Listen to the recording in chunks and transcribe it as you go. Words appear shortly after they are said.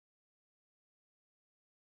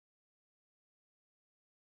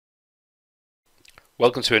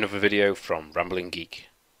Welcome to another video from Rambling Geek.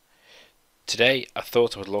 Today I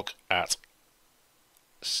thought I would look at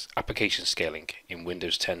application scaling in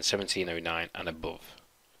Windows 10 1709 and above.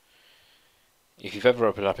 If you've ever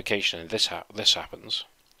opened an application and this happens,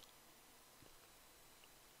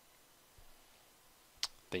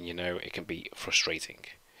 then you know it can be frustrating.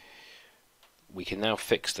 We can now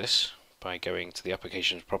fix this by going to the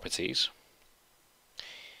application's properties.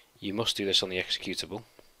 You must do this on the executable.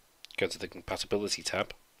 Go to the compatibility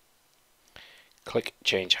tab, click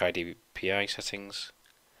change high dpi settings,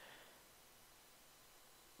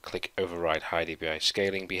 click override high dpi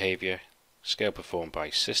scaling behavior, scale performed by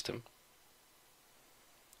system,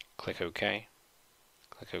 click OK,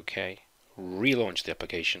 relaunch the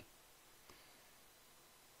application,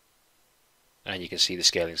 and you can see the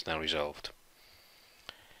scaling is now resolved.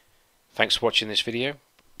 Thanks for watching this video.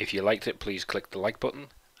 If you liked it, please click the like button,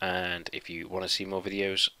 and if you want to see more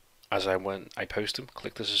videos when I post them,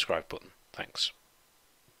 click the subscribe button. Thanks.